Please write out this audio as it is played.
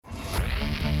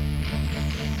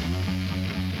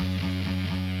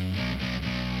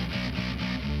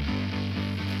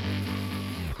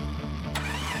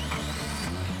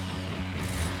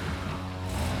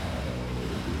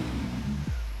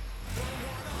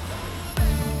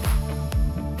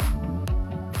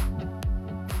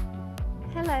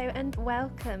and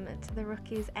welcome to the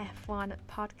Rookies F1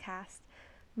 podcast.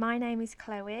 My name is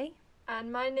Chloe.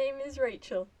 And my name is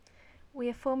Rachel. We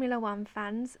are Formula One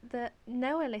fans that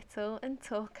know a little and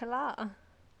talk a lot.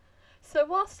 So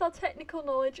whilst our technical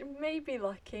knowledge may be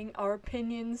lacking, our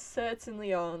opinions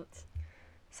certainly aren't.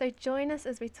 So join us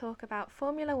as we talk about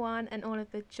Formula One and all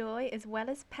of the joy as well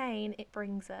as pain it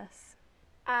brings us.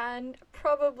 And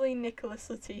probably Nicholas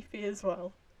Latifi as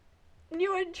well.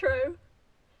 New intro.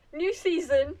 New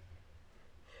season.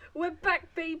 We're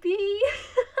back, baby.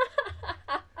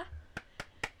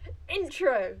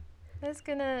 Intro. It's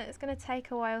gonna take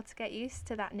a while to get used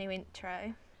to that new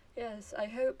intro. Yes, I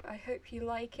hope you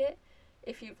like it.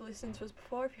 If you've listened to us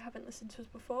before, if you haven't listened to us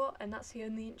before, and that's the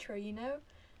only intro you know,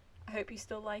 I hope you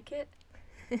still like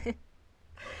it.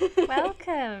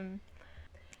 Welcome.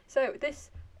 So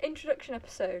this introduction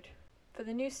episode for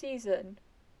the new season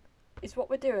is what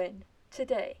we're doing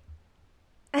today.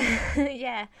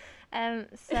 Yeah.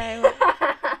 So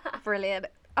brilliant.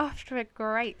 Off to a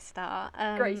great start.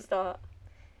 Great start.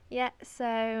 Yeah,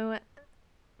 so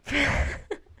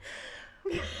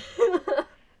We're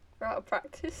out of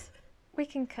practice. we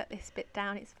can cut this bit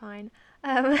down, it's fine.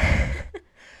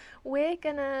 We're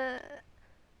gonna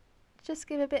just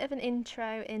give a bit of an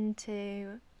intro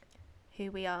into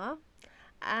who we are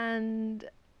and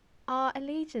our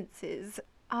allegiances,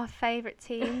 our favourite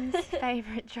teams,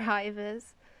 favourite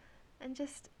drivers, and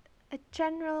just a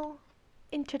general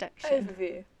introduction.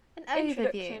 An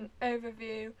overview.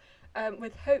 Overview,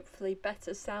 with hopefully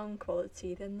better sound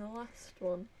quality than the last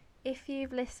one. If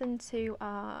you've listened to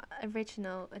our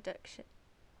original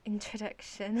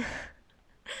introduction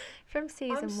from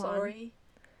season I'm 1. sorry.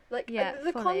 Yeah,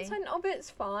 the fully. content of it's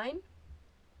fine,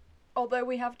 although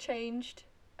we have changed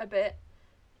a bit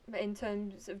in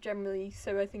terms of generally,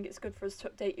 so I think it's good for us to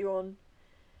update you on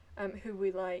who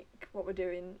we like, what we're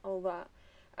doing, all that.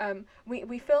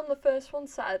 We filmed the first one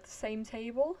sat at the same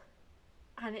table,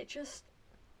 and it just...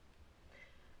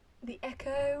 the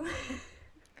echo...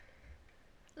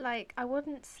 I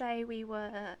wouldn't say we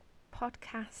were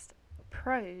podcast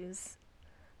pros,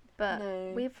 but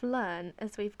No. we've learned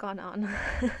as we've gone on.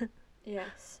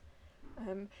 Yes.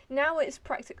 Now it's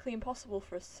practically impossible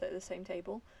for us to sit at the same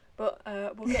table, but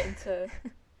we'll get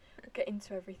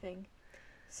into everything.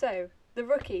 So, the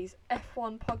Rookies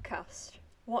F1 podcast.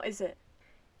 What is it?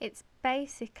 It's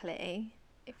basically,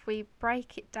 if we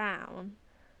break it down,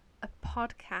 a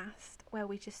podcast where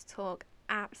we just talk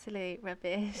absolute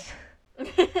rubbish.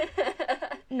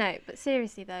 No, but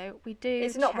seriously though, we do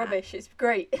It's not chat. rubbish, it's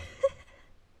great.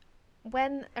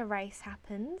 When a race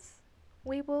happens,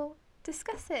 we will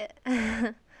discuss it.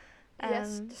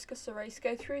 Yes, discuss the race,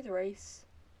 go through the race,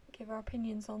 give our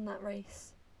opinions on that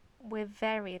race. We're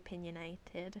very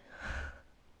opinionated.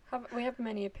 We have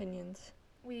many opinions.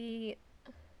 We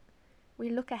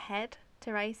look ahead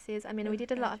to races. I mean, we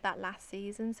did a lot of that last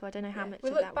season, so I don't know how much we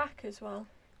of look that. back as well.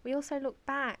 We also look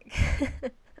back.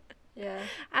 Yeah.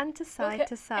 And to Look side at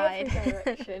to side. every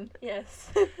direction. Yes.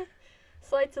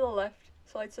 Slide to the left,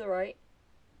 slide to the right.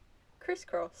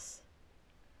 Crisscross.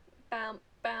 Bam,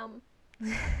 bam.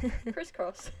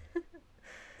 Crisscross.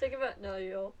 Take a vote. No,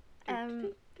 you're...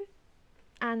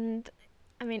 And,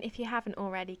 I mean, if you haven't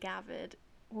already gathered,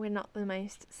 we're not the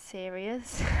most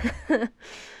serious.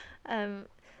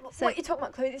 So what are you talking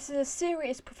about, Chloe? This is a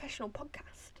serious professional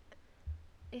podcast.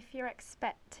 if you're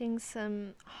expecting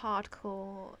some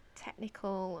hardcore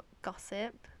technical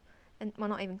gossip, and well,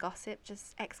 not even gossip,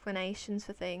 just explanations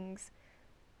for things,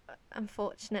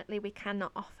 unfortunately we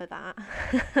cannot offer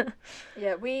that.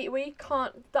 Yeah, we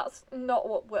can't... That's not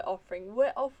what we're offering.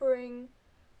 We're offering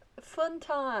fun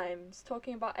times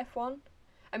talking about F1.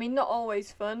 I mean, not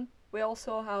always fun. We all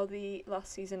saw how the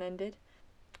last season ended.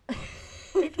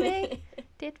 Did we?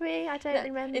 Did we? I don't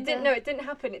remember. It didn't. No, it didn't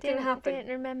happen. It didn't happen.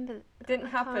 Didn't remember. It didn't I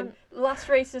happen. can't- Last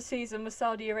race of the season was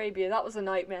Saudi Arabia. That was a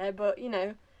nightmare. But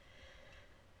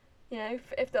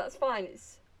if that's fine,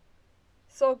 it's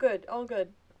all good. All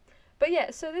good. But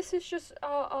yeah, so this is just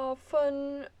our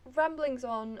fun ramblings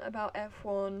on about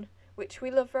F1, which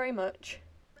we love very much.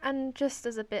 And just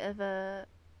as a bit of a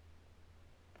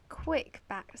quick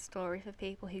backstory for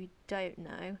people who don't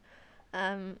know,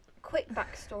 Quick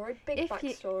backstory, big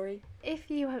backstory. if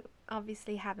you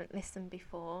obviously haven't listened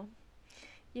before,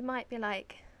 you might be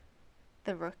like,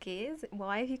 the Rookies?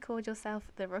 Why have you called yourself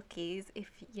the Rookies if,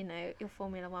 you're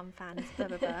Formula One fans, blah,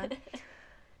 blah, blah.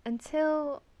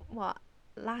 Until,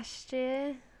 last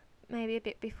year, maybe a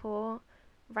bit before,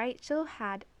 Rachel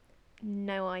had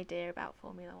no idea about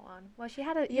Formula One. Well, you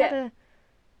had a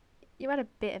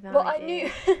bit of an idea. Well, I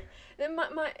knew.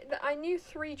 I knew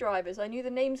 3 drivers. I knew the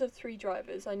names of 3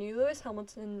 drivers. I knew Lewis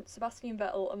Hamilton, Sebastian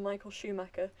Vettel, and Michael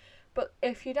Schumacher. But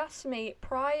if you'd asked me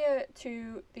prior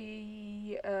to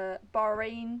the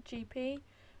Bahrain GP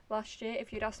last year,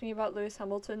 if you'd asked me about Lewis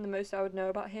Hamilton, the most I would know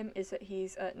about him is that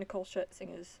he's Nicole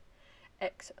Scherzinger's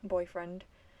ex-boyfriend.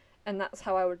 And that's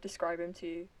how I would describe him to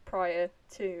you prior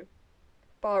to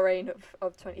Bahrain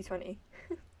of 2020.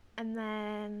 And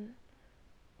then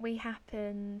we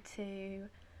happen to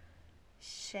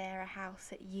share a house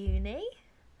at uni.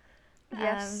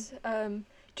 Yes.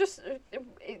 Just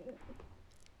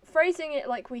phrasing it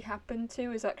like we happen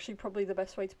to is actually probably the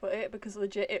best way to put it, because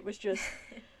legit it was just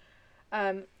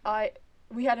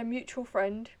we had a mutual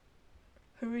friend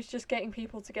who was just getting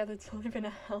people together to live in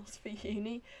a house for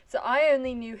uni. So I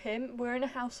only knew him. We're in a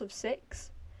house of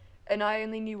 6, and I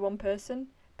only knew one person.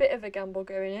 Bit of a gamble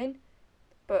going in,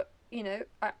 but you know,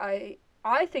 I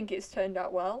think it's turned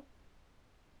out well.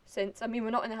 Since, I mean,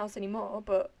 we're not in the house anymore,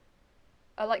 but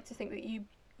I like to think that you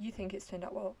think it's turned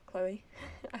out well, Chloe.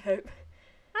 I hope.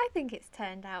 I think it's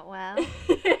turned out well.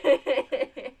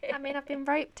 I mean, I've been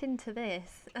roped into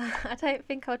this. I don't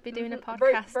think I'd be doing a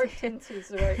podcast. Roped into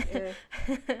is right, yeah.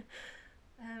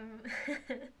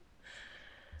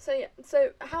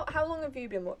 So how long have you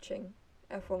been watching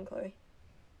F1, Chloe?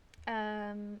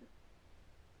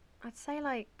 I'd say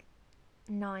like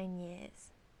 9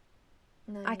 years.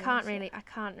 9 I can't years,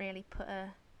 really put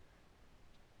a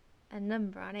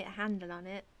number on it, a handle on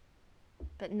it.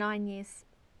 But 9 years.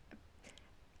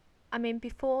 I mean,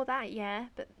 before that, yeah,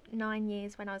 but 9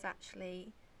 years when I was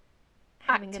actually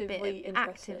having Actively a bit of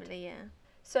interested. actively, yeah.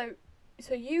 So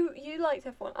you liked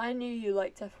F1. I knew you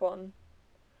liked F1,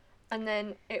 and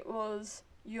then it was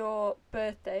your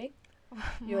birthday.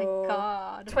 Oh Your my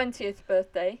god. 20th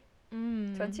birthday.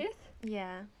 20th? 20th?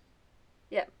 Yeah.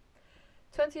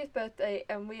 20th birthday,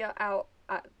 and we are out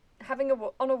at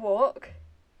on a walk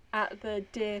at the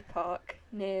deer park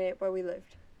near where we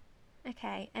lived.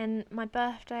 Okay, and my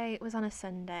birthday was on a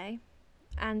Sunday,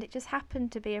 and it just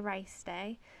happened to be a race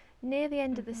day near the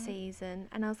end of the season,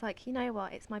 and I was like, you know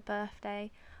what, it's my birthday.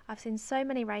 I've seen so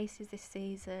many races this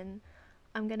season.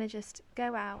 I'm going to just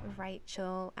go out with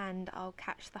Rachel and I'll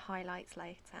catch the highlights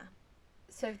later.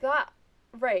 So that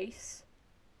race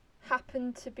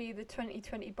happened to be the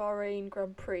 2020 Bahrain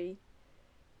Grand Prix,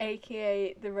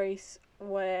 aka the race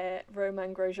where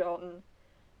Romain Grosjean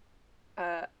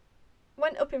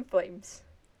went up in flames.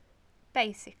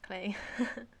 Basically.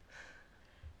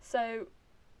 So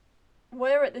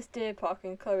we're at this deer park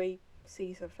and Chloe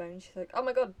sees her phone. She's like, oh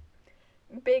my god,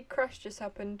 big crash just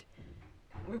happened.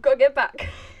 We've got to get back.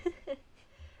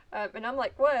 And I'm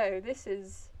like, whoa, this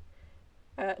is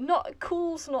not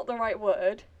cool's not the right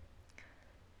word.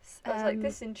 I was like,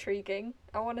 this is intriguing.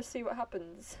 I want to see what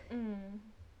happens.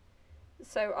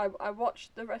 So I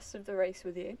watched the rest of the race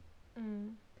with you.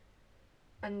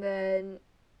 And then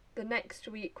the next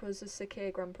week was the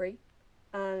Sakhir Grand Prix.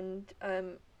 And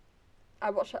I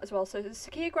watched that as well. So the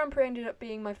Sakhir Grand Prix ended up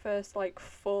being my first like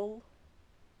full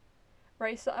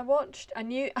race that I watched.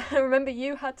 And I remember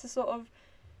you had to sort of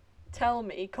tell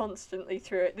me constantly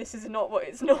through it, this is not what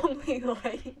it's normally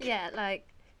like. Yeah, like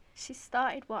she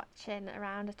started watching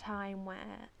around a time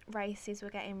where races were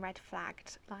getting red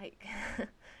flagged like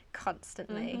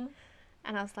constantly.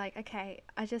 And I was like, okay,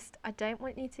 I don't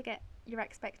want you to get your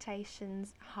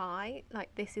expectations high.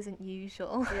 Like, this isn't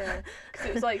usual. Yeah, because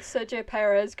it was like Sergio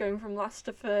Perez going from last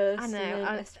to first. I know. And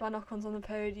then Esteban Ocon's on the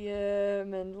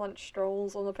podium, and Lance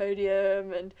Stroll's on the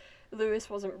podium, and Lewis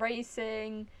wasn't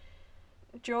racing.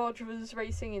 George was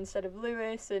racing instead of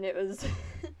Lewis, and it was...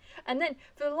 And then,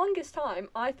 for the longest time,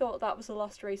 I thought that was the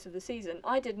last race of the season.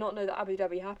 I did not know that Abu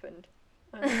Dhabi happened.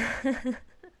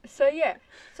 So, yeah.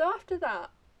 So, after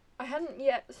that, I hadn't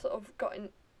yet sort of gotten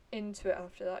into it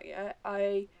after that yet.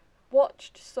 I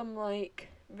watched some, like,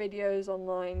 videos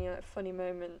online, you know, funny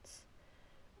moments,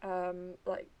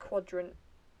 like quadrant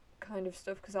kind of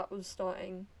stuff, because that was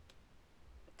starting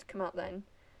to come out then.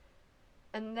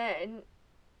 And then,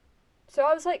 so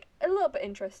I was, like, a little bit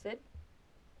interested.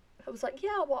 I was like, yeah,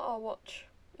 I'll watch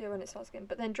when it starts again.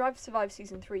 But then Drive to Survive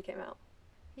Season 3 came out.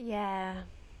 Yeah.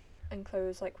 And Chloe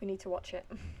was like, we need to watch it.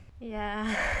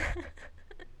 Yeah.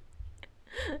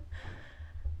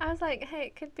 I was like, hey,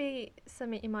 it could be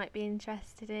something you might be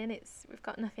interested in. We've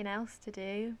got nothing else to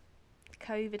do.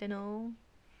 COVID and all.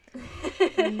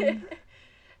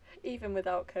 Even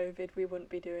without COVID, we wouldn't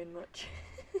be doing much.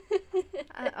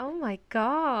 Oh my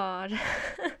god.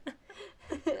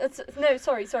 No,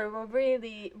 sorry. We're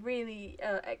really, really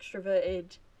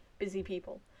extroverted, busy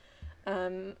people.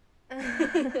 But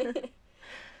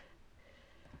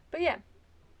yeah,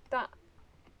 that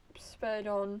spurred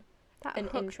on That an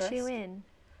hooked interest. you in.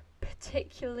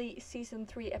 Particularly season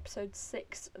 3, episode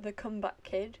 6, The Comeback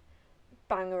Kid.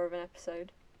 Banger of an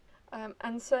episode.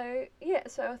 And so I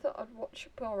thought I'd watch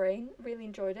Bahrain. Really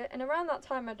enjoyed it. And around that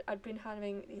time, I'd been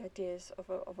having the ideas of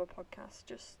a podcast.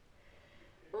 Just,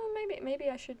 well, maybe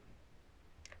I should.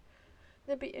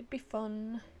 It'd be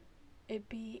fun. It'd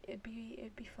be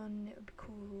fun. It would be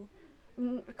cool.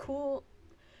 Cool.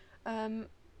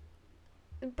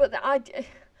 But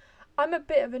I'm a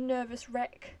bit of a nervous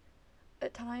wreck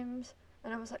at times,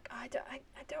 and I was like, I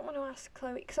don't want to ask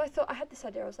Chloe, because I thought I had this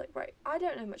idea. I was like, right, I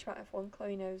don't know much about F1.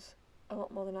 Chloe knows a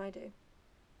lot more than I do.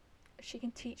 She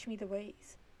can teach me the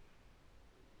ways.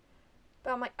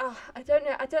 But I'm like, I don't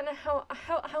know how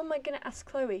am I gonna ask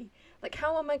Chloe? Like,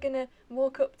 how am I gonna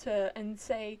walk up to her and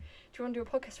say, do you want to do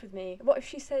a podcast with me? What if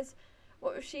she says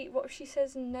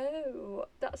no?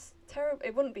 That's terrible.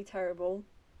 It wouldn't be terrible.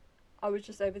 I was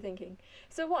just overthinking.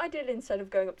 So what I did, instead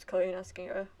of going up to Chloe and asking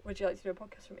her, would you like to do a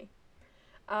podcast with me?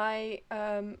 I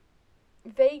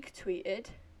vague tweeted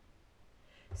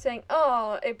saying,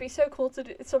 it'd be so cool to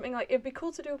do something like, it'd be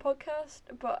cool to do a podcast,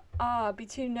 but I'd be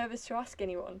too nervous to ask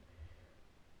anyone.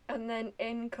 And then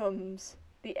in comes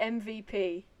the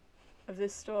MVP of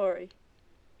this story.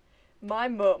 My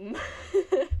mum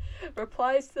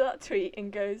replies to that tweet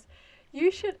and goes,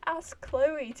 you should ask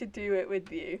Chloe to do it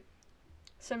with you.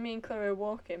 So me and Chloe are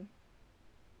walking.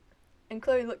 And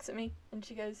Chloe looks at me and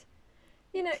she goes,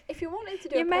 you know, if you wanted to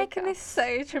do You're a podcast... You're making this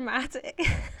so dramatic.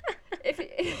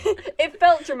 It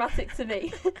felt dramatic to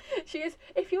me. She goes,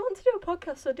 if you want to do a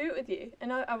podcast, I'll do it with you.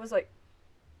 And I was like,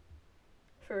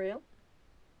 for real?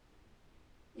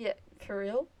 Yeah, for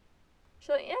real? She's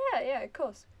like, yeah, of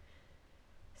course.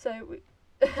 So,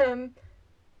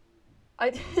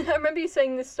 I remember you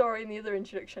saying this story in the other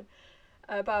introduction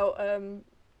about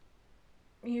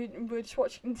you were just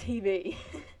watching TV.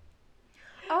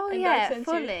 Oh yeah,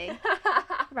 fully.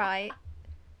 Right.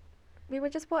 We were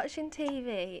just watching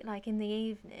TV, like, in the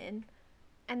evening,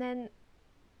 and then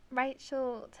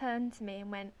Rachel turned to me and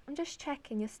went, I'm just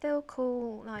checking, you're still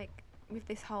cool, like, with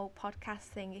this whole podcast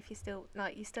thing, if you're still,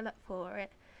 like, you're still up for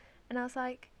it. And I was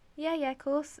like, yeah, of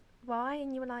course, why?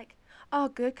 And you were like, oh,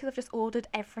 good, because I've just ordered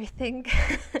everything.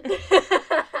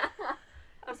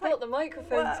 I've bought the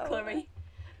microphones, whoa. Chloe.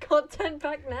 Got 10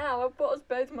 back now, I've bought us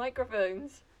both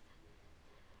microphones.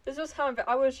 This was how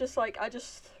I was just like, I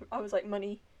was like,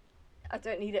 money, I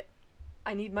don't need it.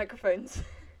 I need microphones.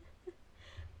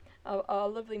 Our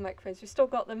lovely microphones. We've still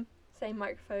got them. Same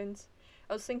microphones.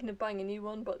 I was thinking of buying a new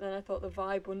one, but then I thought the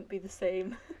vibe wouldn't be the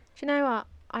same. Do you know what?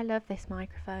 I love this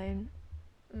microphone.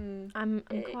 I'm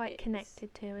quite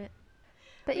connected to it.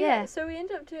 But yeah. So we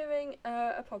ended up doing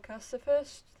a podcast. The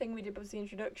first thing we did was the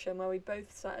introduction, where we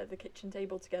both sat at the kitchen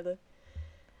table together.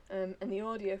 And the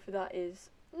audio for that is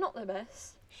not the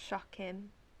best. Shocking.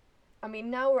 I mean,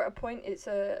 now we're at a point, it's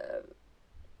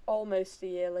almost a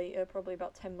year later, probably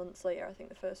about 10 months later. I think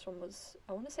the first one was,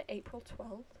 I want to say April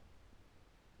 12th.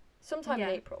 Sometime in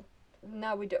April.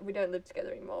 Now we don't live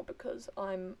together anymore because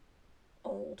I'm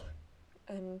old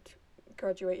and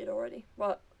graduated already.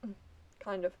 Well,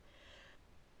 kind of.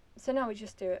 So now we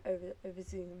just do it over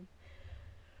Zoom.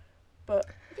 But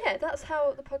yeah, that's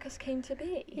how the podcast came to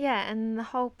be. Yeah, and the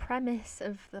whole premise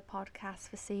of the podcast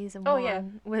for season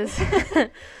 1 was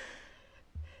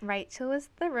Rachel was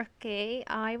the rookie,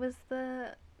 I was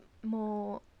the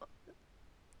more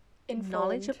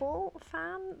knowledgeable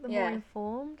fan, the more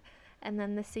informed, and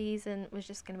then the season was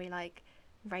just going to be like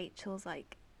Rachel's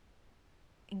like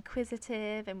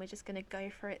inquisitive and we're just going to go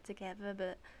for it together.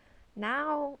 But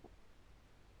now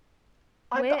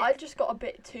I just got a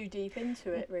bit too deep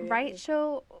into it, really.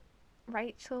 Rachel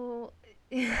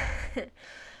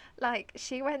like,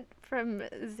 she went from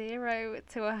 0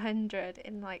 to 100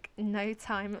 in like no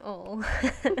time at all.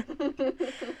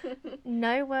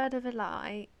 No word of a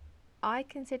lie. I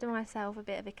consider myself a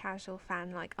bit of a casual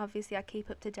fan. Like, obviously I keep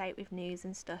up to date with news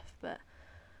and stuff, but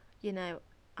you know,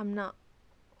 I'm not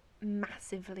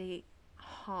massively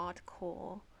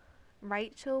hardcore.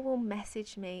 Rachel will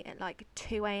message me at like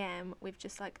 2 a.m. with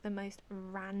just like the most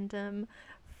random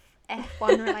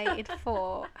F1 related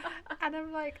thought, and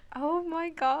I'm like, oh my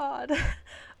god,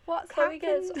 what's Chloe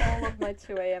happened? gets all of my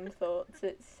 2 a.m. thoughts.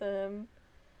 It's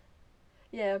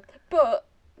but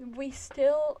we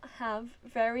still have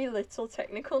very little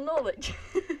technical knowledge.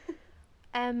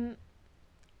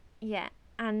 Yeah,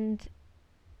 and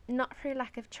not through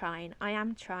lack of trying. I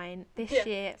am trying this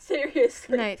year.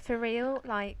 Seriously. No, for real.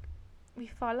 Like, we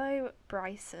follow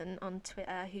Bryson on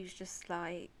Twitter, who's just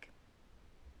like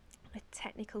a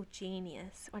technical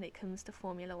genius when it comes to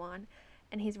Formula One,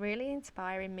 and he's really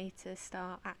inspiring me to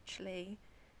start actually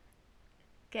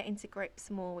getting to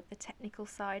grips more with the technical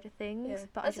side of things. Yeah.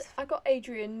 But I got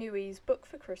Adrian Newey's book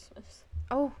for Christmas.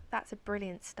 Oh, that's a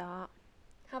brilliant start.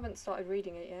 Haven't started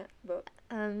reading it yet, but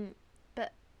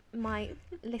my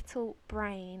little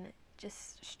brain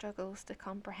just struggles to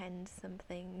comprehend some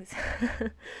things.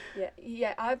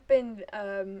 yeah. I've been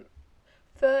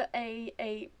for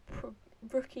a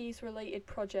rookies related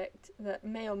project that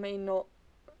may or may not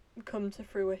come to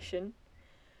fruition.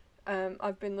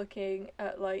 I've been looking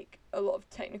at like a lot of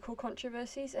technical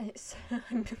controversies, and it's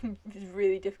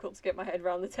really difficult to get my head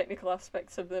around the technical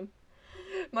aspects of them.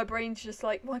 My brain's just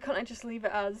like, why can't I just leave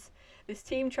it as this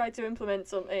team tried to implement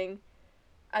something,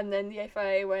 and then the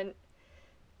FIA went,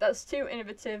 that's too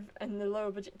innovative, and the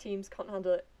lower budget teams can't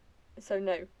handle it. So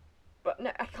no, but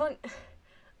no, I can't.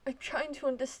 I'm trying to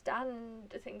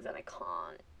understand the things and I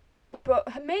can't.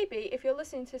 But maybe if you're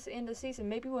listening to this at the end of the season,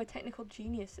 maybe we're technical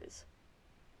geniuses.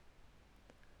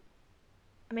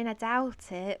 I mean, I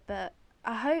doubt it, but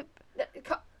I hope.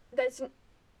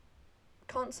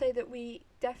 Can't say that we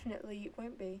definitely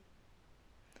won't be.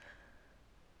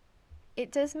 It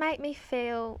does make me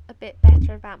feel a bit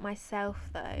better about myself,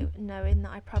 though, knowing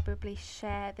that I probably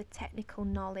share the technical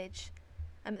knowledge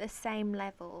at the same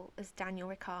level as Daniel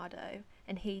Ricciardo,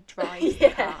 and he drives the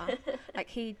car. Like,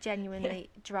 he genuinely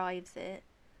drives it,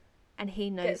 and he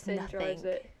knows nothing. Drives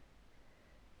it.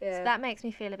 Yeah. So that makes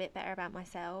me feel a bit better about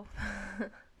myself.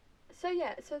 So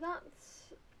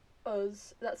that's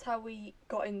us. That's how we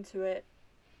got into it.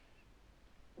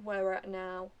 Where we're at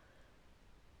now.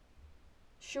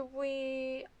 Should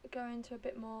we go into a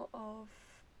bit more of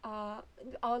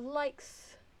our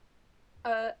likes?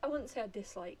 I wouldn't say our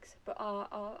dislikes, but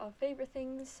our favourite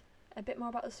things. A bit more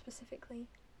about us specifically.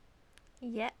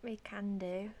 Yep, we can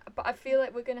do. But I feel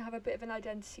like we're going to have a bit of an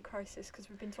identity crisis because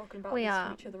we've been talking about this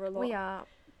with each other a lot. We are.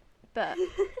 But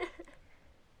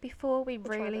before we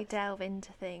really delve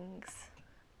into things,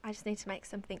 I just need to make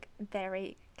something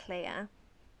very clear.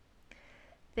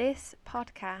 This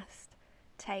podcast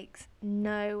takes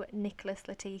no Nicholas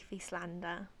Latifi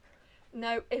slander.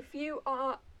 No, if you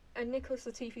are a Nicholas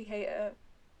Latifi hater,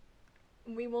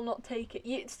 we will not take it.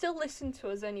 You still listen to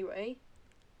us anyway,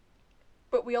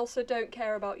 but we also don't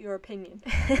care about your opinion.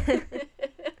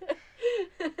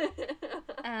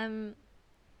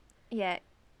 Yeah,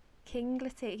 King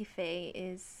Latifi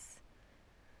is,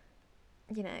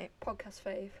 podcast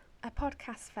fave. A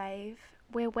podcast fave.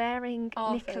 We're wearing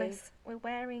Our Nicholas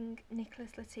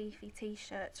Latifi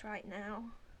t-shirts right now.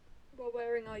 We're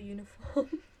wearing our uniform.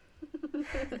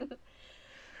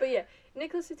 But yeah,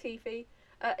 Nicholas Latifi.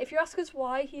 If you ask us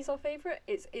why he's our favourite,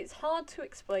 it's hard to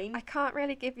explain. I can't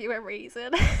really give you a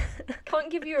reason. Can't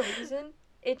give you a reason.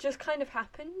 It just kind of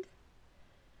happened.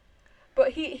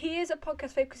 But he is a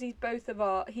podcast fave because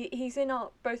he's in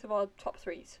both of our top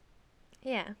threes.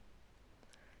 Yeah.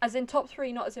 As in top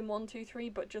three, not as in 1, 2, 3,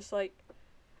 but just like,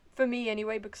 for me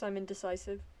anyway, because I'm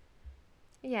indecisive.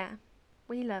 Yeah,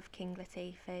 we love King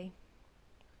Latifi.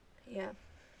 Yeah,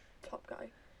 top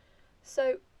guy.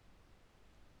 So,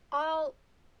 do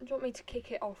you want me to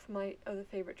kick it off my other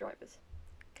favourite drivers?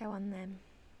 Go on then.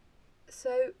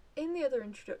 So, in the other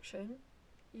introduction,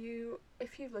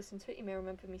 if you've listened to it, you may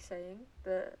remember me saying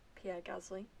that Pierre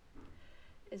Gasly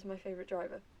is my favourite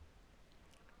driver.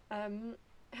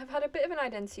 Have had a bit of an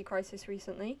identity crisis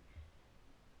recently.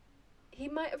 He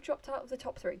might have dropped out of the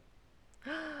top 3.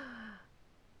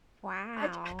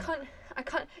 Wow. I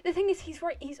can't. The thing is, he's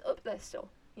up there still,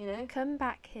 Come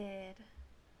back, kid.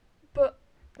 But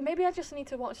maybe I just need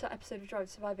to watch that episode of Drive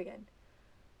to Survive again.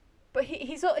 But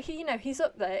he's up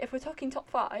there. If we're talking top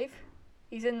 5,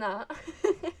 he's in that.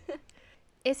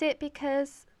 Is it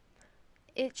because...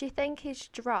 do you think he's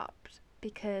dropped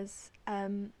because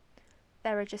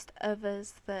there are just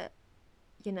others that,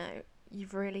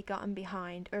 you've really gotten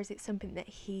behind, or is it something that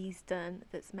he's done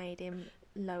that's made him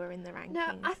lower in the rankings?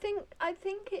 No, I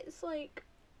think it's like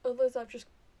others I've just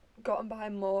gotten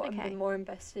behind more and been more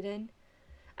invested in.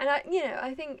 And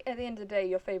I think at the end of the day,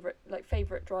 your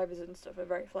favorite drivers and stuff are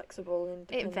very flexible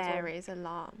and it varies a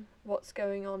lot. What's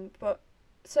going on? But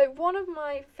so one of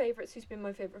my favorites, who's been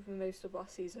my favorite for most of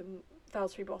last season,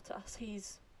 Valtteri Bottas.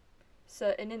 He's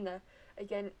certain in there.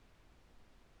 Again,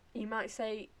 you might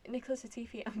say Nicholas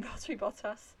Latifi and Valtteri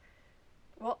Bottas.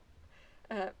 What?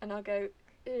 And I'll go,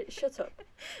 shut up.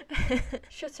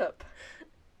 Shut up.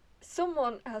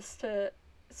 Someone has to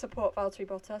support Valtteri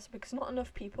Bottas because not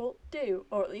enough people do,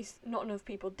 or at least not enough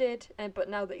people did. But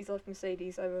now that he's left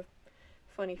Mercedes, I have a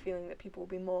funny feeling that people will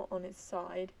be more on his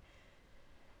side.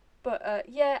 But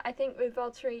I think with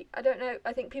Valtteri, I don't know.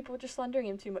 I think people were just slandering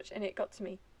him too much, and it got to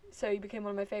me. So he became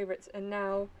one of my favourites, and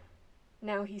now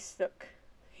he's stuck.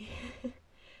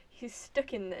 He's He's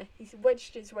stuck in there. He's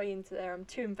wedged his way into there. I'm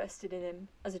too invested in him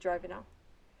as a driver now.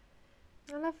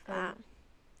 I love that.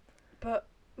 But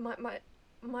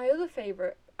my other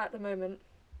favourite at the moment,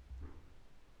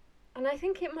 and I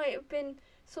think it might have been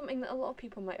something that a lot of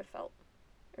people might have felt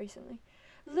recently,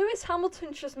 Lewis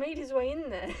Hamilton's just made his way in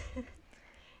there.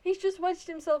 He's just wedged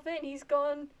himself in. He's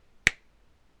gone,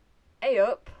 "Hey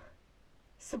up,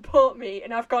 support me,"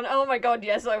 and I've gone, "Oh my god,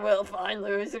 yes I will. Fine,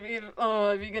 Lewis. If you're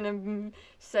gonna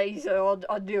say so,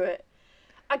 I'll do it."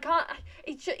 I can't.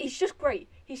 He's just great.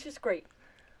 He's just great.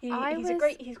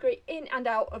 He's great in and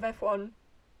out of F1.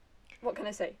 What can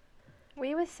I say?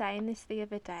 We were saying this the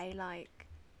other day, like,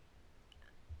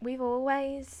 we've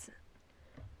always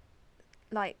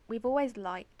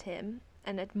liked him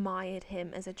and admired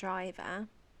him as a driver,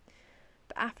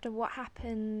 but after what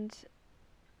happened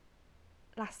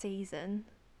last season,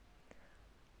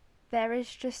 there has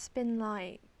just been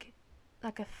like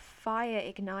a fire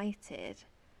ignited,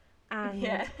 and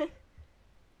Yeah.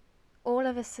 all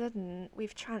of a sudden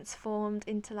we've transformed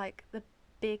into like the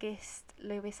biggest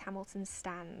Lewis Hamilton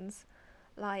stans.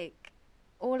 Like,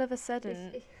 all of a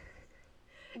sudden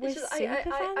we're just, super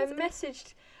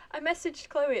fans. I messaged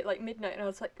Chloe at like midnight, and I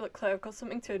was like, "Look, Chloe, I've got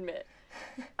something to admit.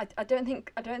 I don't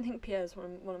think Pierre's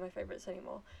one of my favourites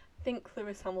anymore. I think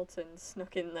Lewis Hamilton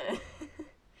snuck in there."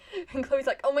 And Chloe's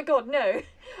like, "Oh my god, no!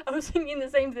 I was thinking the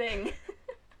same thing."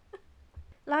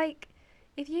 Like,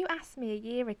 if you asked me a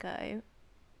year ago,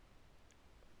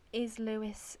 is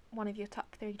Lewis one of your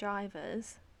top 3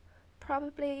 drivers?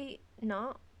 Probably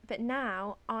not. But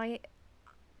now I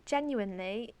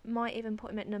genuinely might even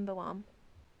put him at number 1.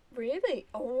 Really?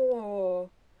 Oh,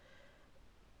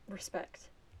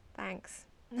 respect. Thanks.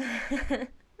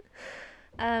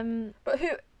 But who,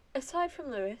 aside from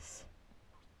Lewis,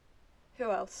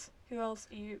 who else? Who else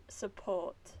do you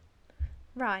support?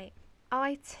 Right.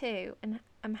 I too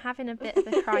am having a bit of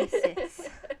a crisis.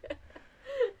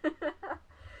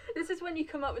 This is when you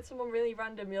come up with someone really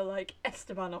random. You're like,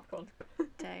 Esteban Ocon.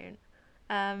 Don't.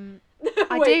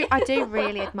 Wait. I do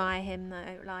really admire him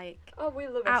though. Like, Oh, we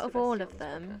love out Esti of all Bestie of on this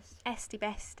them, podcast. Esti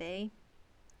Bestie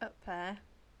up there.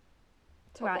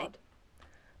 Top Right. lad.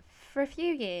 For a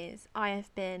few years, I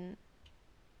have been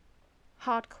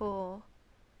hardcore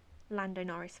Lando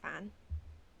Norris fan.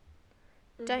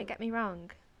 Don't get me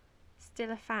wrong,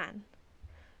 still a fan,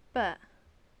 but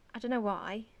I don't know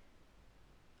why.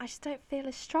 I just don't feel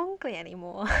as strongly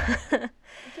anymore. Yeah,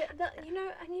 and you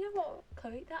know what,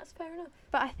 Chloe? That's fair enough.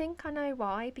 But I think I know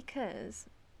why, because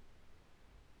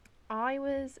I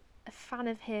was a fan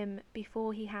of him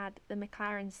before he had the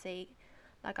McLaren seat.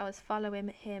 Like, I was following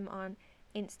him on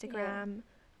Instagram. Yeah.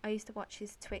 I used to watch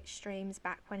his Twitch streams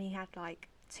back when he had like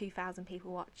 2,000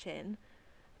 people watching.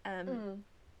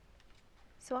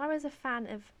 So I was a fan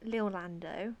of Lil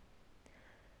Lando.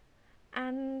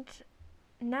 And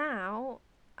now,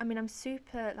 I mean, I'm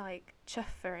super like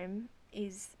chuffed for him.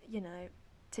 He's,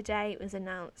 today it was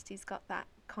announced he's got that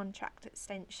contract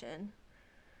extension.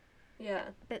 Yeah.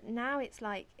 But now it's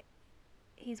like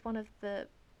he's one of the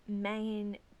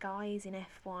main guys in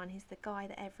F1. He's the guy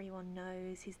that everyone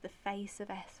knows. He's the face of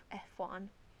F1.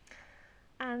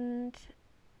 And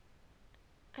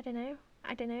I don't know.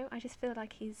 I just feel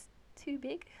like he's too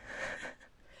big.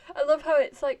 I love how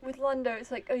it's like with Lando,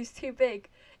 it's like, oh, he's too big.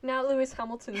 Now Lewis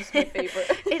Hamilton's my favourite.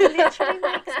 It literally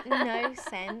makes no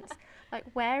sense. Like,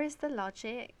 where is the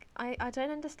logic? I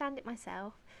don't understand it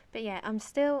myself. But yeah, I'm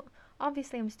still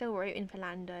rooting for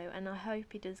Lando, and I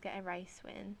hope he does get a race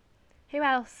win. Who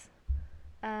else?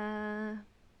 So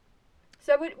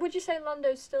would you say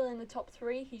Lando's still in the top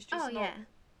 3? He's just not.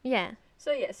 Yeah.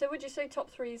 So would you say top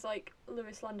 3 is like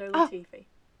Lewis, Lando, Latifi?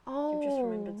 Oh. You've just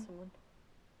remembered someone.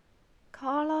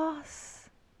 Carlos.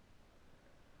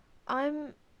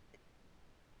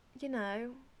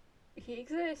 He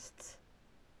exists.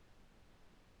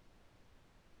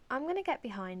 I'm going to get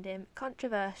behind him.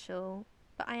 Controversial,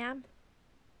 but I am.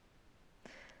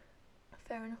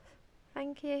 Fair enough.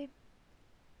 Thank you.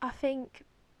 I think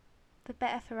the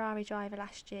better Ferrari driver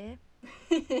last year,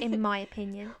 in my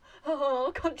opinion.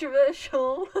 Oh,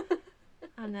 controversial.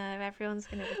 I know, everyone's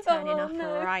going to be turning off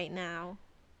right now.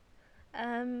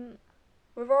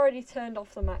 We've already turned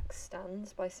off the Max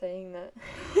stands by saying that.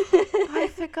 I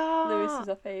forgot. Lewis is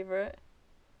our favourite.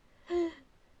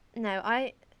 No,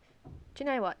 do you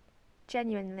know what?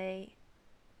 Genuinely,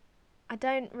 I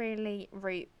don't really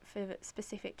root for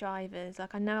specific drivers.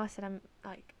 Like, I know I said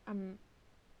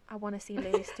I want to see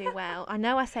Lewis do well. I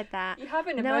know I said that. You're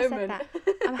having a moment. moment. I said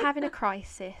that. I'm having a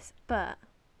crisis, but...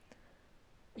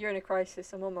 You're in a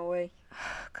crisis. I'm on my way.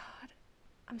 Oh, God.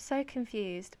 I'm so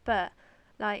confused. But,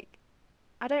 like,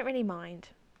 I don't really mind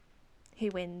who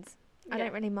wins. I Yeah.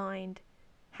 don't really mind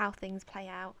how things play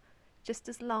out, just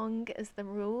as long as the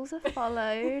rules are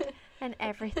followed and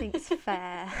everything's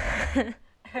fair.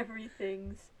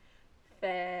 Everything's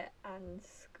fair and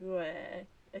square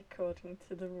according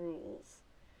to the rules.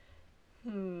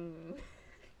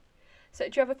 So,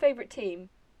 do you have a favourite team?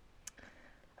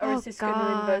 Or Oh, is this going to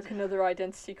God. invoke another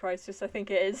identity crisis? I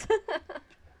think it is.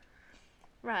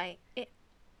 Right, it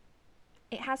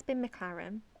has been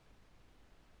McLaren,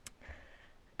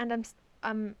 and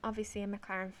I'm obviously a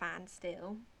McLaren fan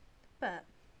still, but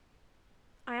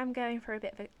I am going through a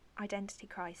bit of an identity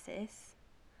crisis,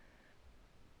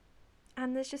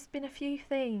 and there's just been a few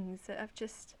things that have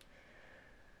just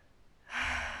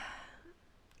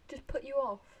Just put you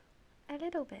off. a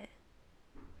little bit.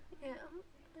 Yeah,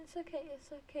 it's okay.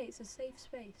 It's okay. It's a safe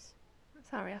space.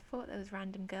 Sorry, I thought there was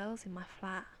random girls in my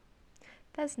flat.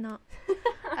 There's not.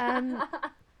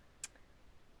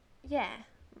 Yeah,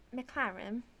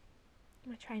 McLaren.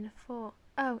 My train of thought.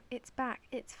 Oh, it's back.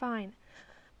 It's fine.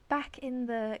 Back in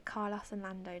the Carlos and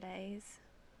Lando days,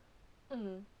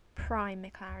 prime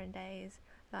McLaren days,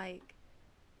 like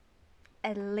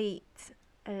elite.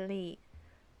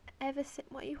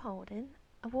 What are you holding?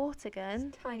 A water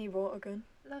gun? Tiny water gun.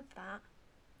 Love that.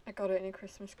 I got it in a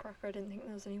Christmas cracker. I didn't think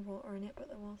there was any water in it, but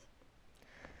there was.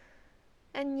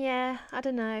 And yeah, I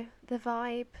don't know, the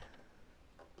vibe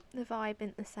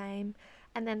isn't the same.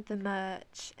 And then the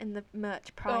merch and the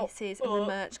merch prices and the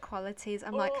merch qualities.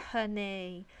 I'm like,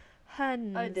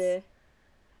 huns. Oh dear.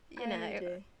 You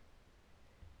know,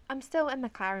 I'm still a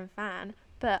McLaren fan,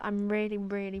 but I'm really,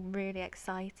 really, really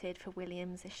excited for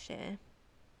Williams this year.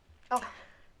 Oh.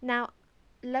 Now,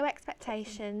 low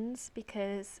expectations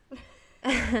because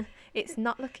it's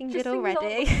not looking Just good things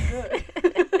already. aren't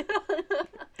looking good.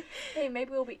 Hey,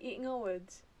 maybe we'll be eating our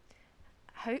words.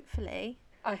 Hopefully.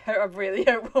 I really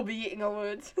hope we'll be eating our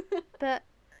words. But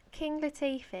King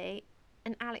Latifi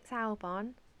and Alex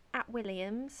Albon at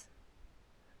Williams,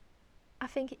 I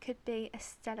think it could be a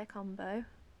stellar combo.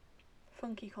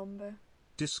 Funky combo.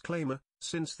 Disclaimer,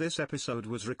 since this episode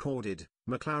was recorded,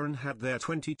 McLaren had their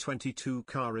 2022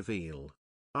 car reveal.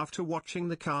 After watching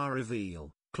the car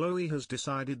reveal, Chloe has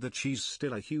decided that she's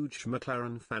still a huge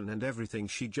McLaren fan, and everything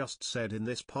she just said in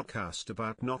this podcast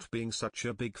about not being such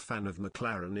a big fan of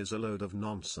McLaren is a load of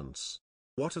nonsense.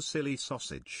 What a silly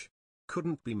sausage.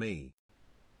 Couldn't be me.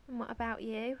 And what about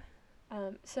you?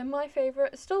 So my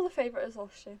favourite, still the favourite as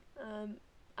last year,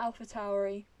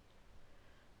 AlphaTauri.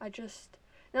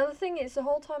 Now the thing is,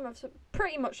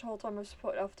 pretty much the whole time I've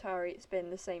supported AlphaTauri, it's been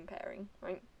the same pairing,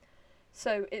 right?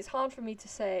 So it's hard for me to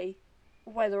say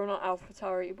whether or not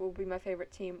AlphaTauri will be my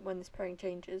favourite team when this pairing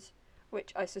changes,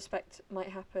 which I suspect might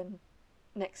happen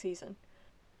next season.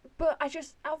 But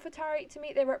AlphaTauri, to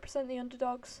me, they represent the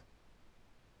underdogs.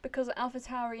 Because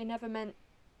AlphaTauri are never meant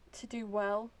to do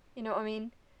well, you know what I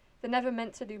mean? They're never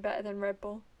meant to do better than Red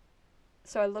Bull.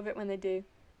 So I love it when they do.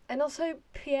 And also,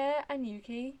 Pierre and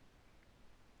Yuki,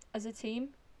 as a team,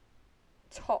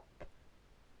 top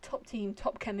team,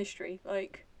 top chemistry.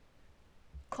 Like,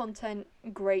 content,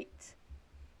 great.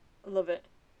 Love it.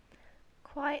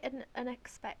 Quite an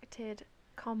unexpected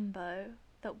combo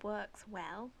that works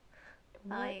well. It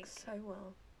Like, works so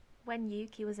well. When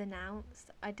Yuki was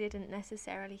announced, I didn't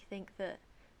necessarily think that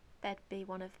they'd be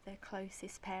one of the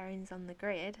closest pairings on the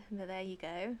grid, but there you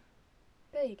go.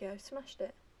 There you go, smashed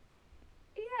it.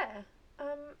 Yeah.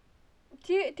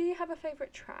 Do you have a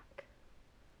favourite track?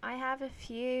 I have a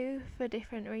few for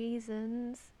different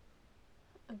reasons.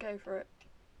 I'll go for it.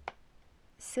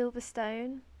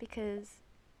 Silverstone, because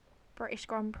British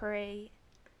Grand Prix,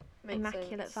 Makes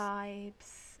immaculate sense.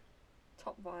 vibes,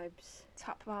 Top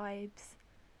vibes.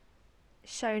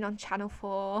 shown on Channel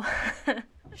 4.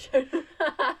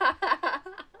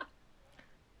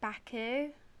 Baku,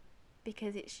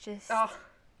 because it's just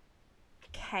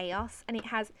chaos, and it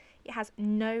has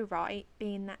no right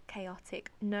being that chaotic,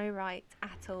 no right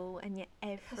at all, and yet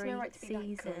every no right to be that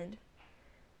season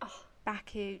good.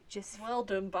 Baku just Well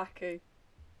done, Baku.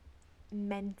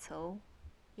 mental.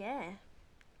 Yeah,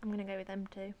 I'm gonna go with them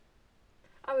too.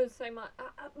 I would say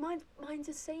mine's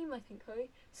the same, I think, Chloe.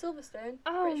 Silverstone.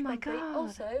 Oh British my Grand Prix. God.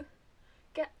 Also,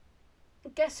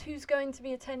 guess who's going to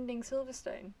be attending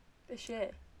Silverstone this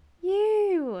year?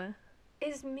 You.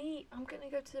 Is me. I'm going to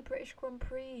go to the British Grand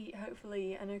Prix,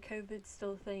 hopefully. I know COVID's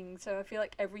still a thing, so I feel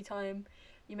like every time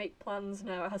you make plans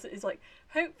now, as it is like,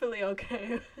 hopefully I'll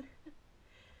go.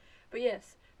 But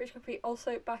yes, British Grand Prix.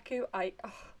 Also, Baku. I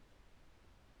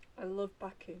love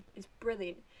Baku. It's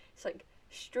brilliant. It's like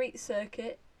street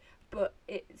circuit, but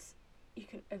you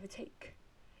can overtake.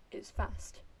 It's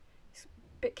fast. It's a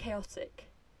bit chaotic.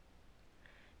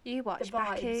 You watch the vibes,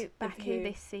 Baku. the Baku view.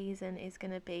 this season is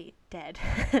going to be dead.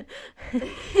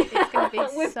 It's going to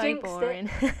be We've so jinxed it. boring.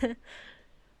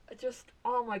 I just,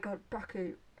 oh my god,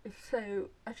 Baku is so,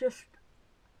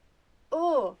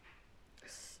 oh.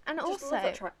 And Just also, love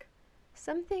that track.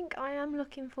 something I am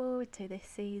looking forward to this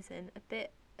season, a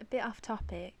bit off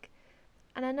topic,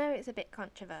 and I know it's a bit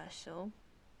controversial,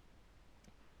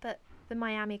 but the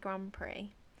Miami Grand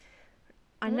Prix.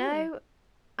 I know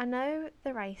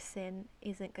the racing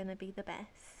isn't going to be the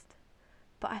best,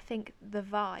 but I think the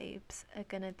vibes are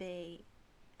going to be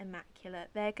immaculate.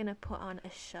 They're going to put on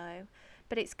a show,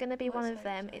 but it's going to be one Let's of hope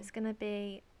them. so. It's going to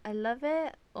be I love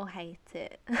it or hate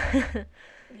it.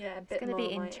 Yeah, a It's bit going to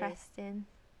be Marmite-y. interesting.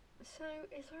 So,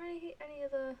 is there any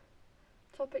other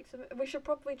topics? We should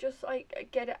probably just like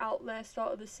get it out there.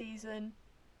 Start of the season.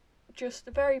 Just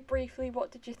very briefly, what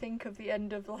did you think of the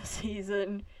end of last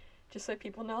season? Just so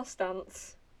people know our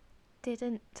stance.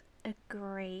 Didn't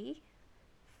agree.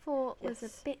 Thought was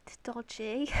Yes. a bit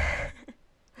dodgy.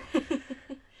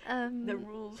 The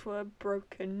rules were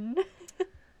broken.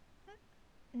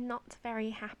 Not very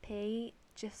happy.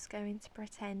 Just going to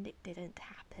pretend it didn't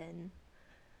happen.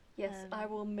 Yes, I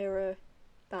will mirror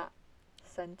that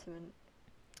sentiment.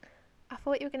 I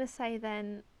thought you were going to say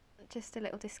then, just a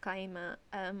little disclaimer,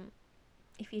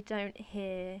 if you don't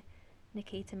hear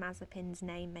Nikita Mazepin's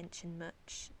name mentioned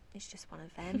much, it's just one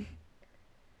of them.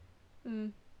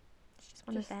 It's just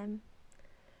one of them.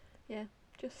 Yeah,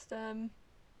 just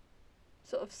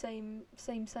sort of same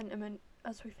sentiment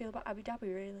as we feel about Abu Dhabi,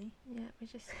 really. Yeah, we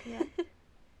just, yeah.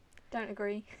 Don't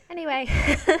agree. Anyway.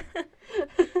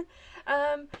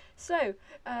 So,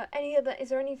 is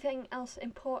there anything else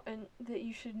important that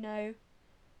you should know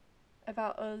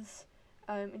about us?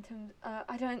 In terms,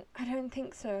 I don't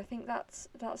think so. I think that's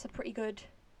a pretty good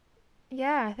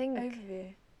Yeah, I think,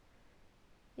 overview.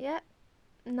 yeah,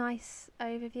 nice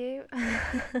overview.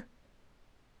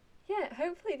 Yeah,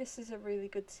 hopefully this is a really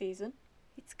good season.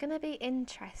 It's going to be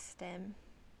interesting.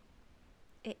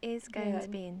 It is going Yeah. to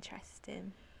be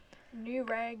interesting. New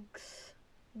regs,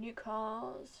 new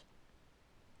cars,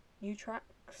 new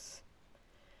tracks,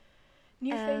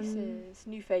 new faces,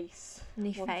 new face.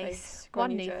 New One face. Gran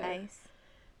One new Joe. face.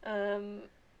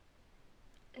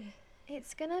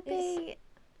 It's going to Is- be...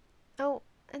 Oh,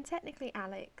 and technically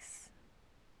Alex.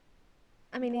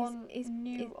 I mean, one he's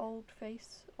new old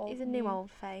face. he's a new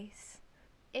old face.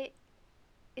 It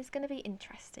is going to be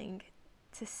interesting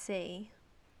to see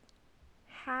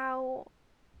how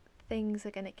things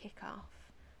are going to kick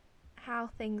off, how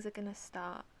things are going to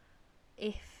start,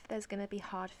 if there's going to be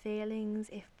hard feelings,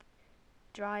 if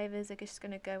drivers are just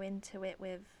going to go into it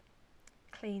with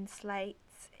clean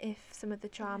slates, if some of the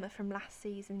drama from last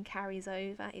season carries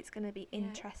over. It's going to be Yeah.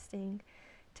 interesting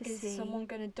to Is see. someone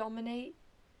going to dominate?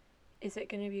 Is it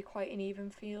going to be quite an even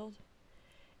field?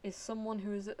 Is someone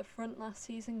who was at the front last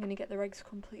season going to get the regs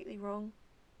completely wrong?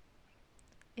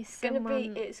 Is It's going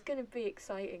someone to be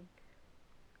exciting.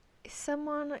 Is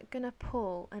someone gonna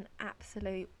pull an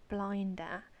absolute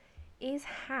blinder? Is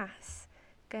Haas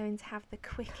going to have the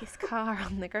quickest car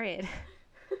on the grid?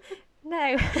 No.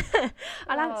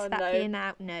 I'll answer that for no. you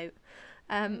now. No.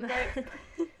 Nope.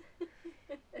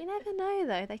 You never know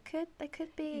though. They could You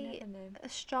be never know. a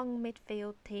strong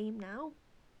midfield team now.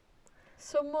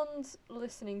 Someone's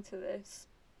listening to this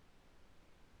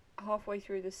halfway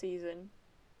through the season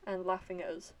and laughing at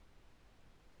us.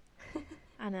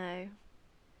 I know.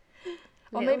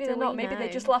 Or Little maybe they're do not. we Maybe they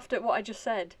know. just laughed at what I just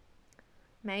said.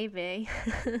 Maybe.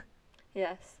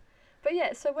 Yes. But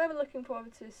yeah, so we're looking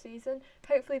forward to this season.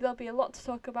 Hopefully there'll be a lot to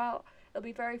talk about. It'll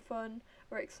be very fun.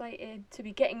 We're excited to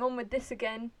be getting on with this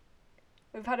again.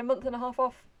 We've had a month and a half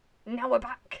off. Now we're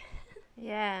back.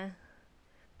 Yeah.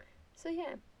 So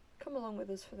yeah, come along with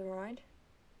us for the ride.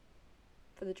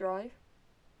 For the drive.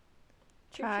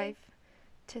 Choo-choo. Drive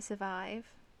to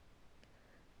survive.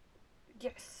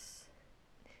 Yes.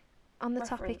 On the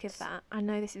topic of Reference. that, I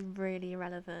know this is really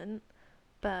irrelevant,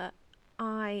 but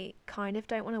I kind of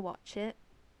don't want to watch it.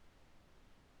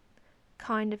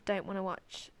 Kind of don't want to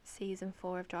watch season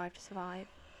 4 of Drive to Survive.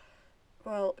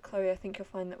 Well, Chloe, I think you'll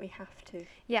find that we have to.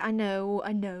 Yeah, I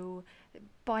know.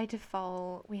 By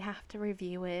default, we have to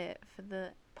review it for the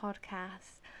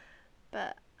podcast,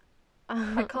 but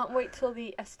I can't wait till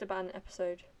the Esteban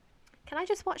episode. Can I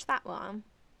just watch that one?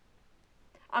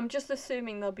 I'm just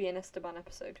assuming there'll be an Esteban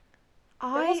episode. There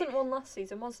I wasn't one last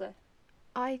season, was there?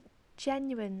 I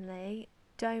genuinely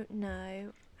don't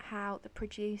know how the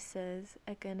producers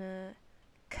are gonna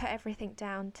cut everything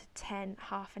down to 10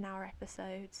 half-an-hour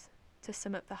episodes to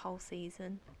sum up the whole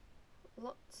season.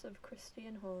 Lots of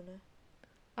Christian Horner.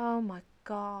 Oh my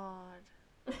god.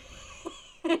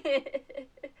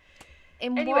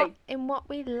 Anyway. In what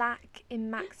we lack in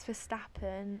Max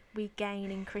Verstappen, we gain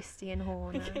in Christian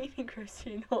Horner. Gaining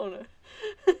Christian Horner.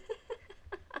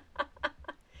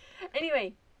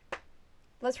 Anyway,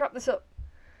 let's wrap this up.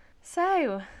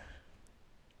 So,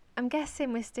 I'm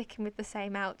guessing we're sticking with the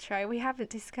same outro. We haven't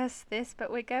discussed this,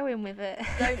 but we're going with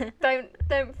it.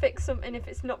 Don't fix something if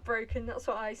it's not broken. That's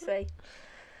what I say.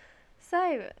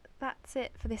 So, that's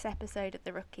it for this episode of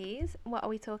The Rookies. What are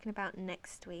we talking about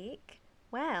next week?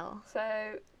 Well,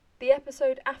 So the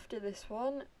episode after this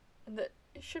one, that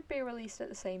it should be released at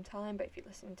the same time, but if you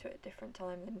listen to it at a different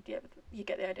time, then you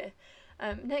get the idea.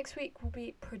 Next week will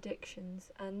be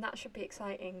predictions, and that should be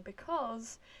exciting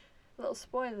because, little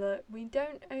spoiler, we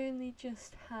don't only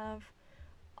just have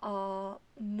our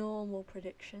normal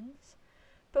predictions,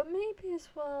 but maybe as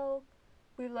well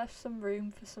we've left some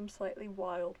room for some slightly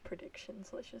wild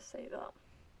predictions, let's just say that.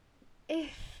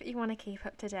 if you want to keep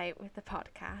up to date with the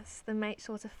podcast, then make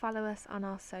sure to follow us on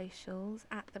our socials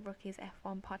at the Rookies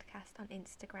F1 Podcast on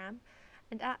Instagram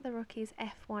and at the Rookies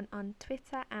F1 on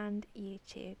Twitter and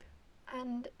YouTube.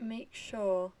 And make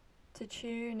sure to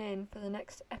tune in for the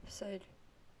next episode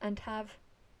and have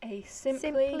a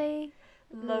simply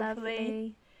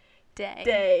lovely day.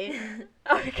 day.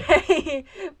 Okay,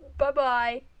 bye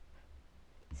bye.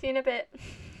 See you in a bit.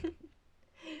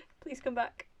 Please come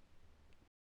back.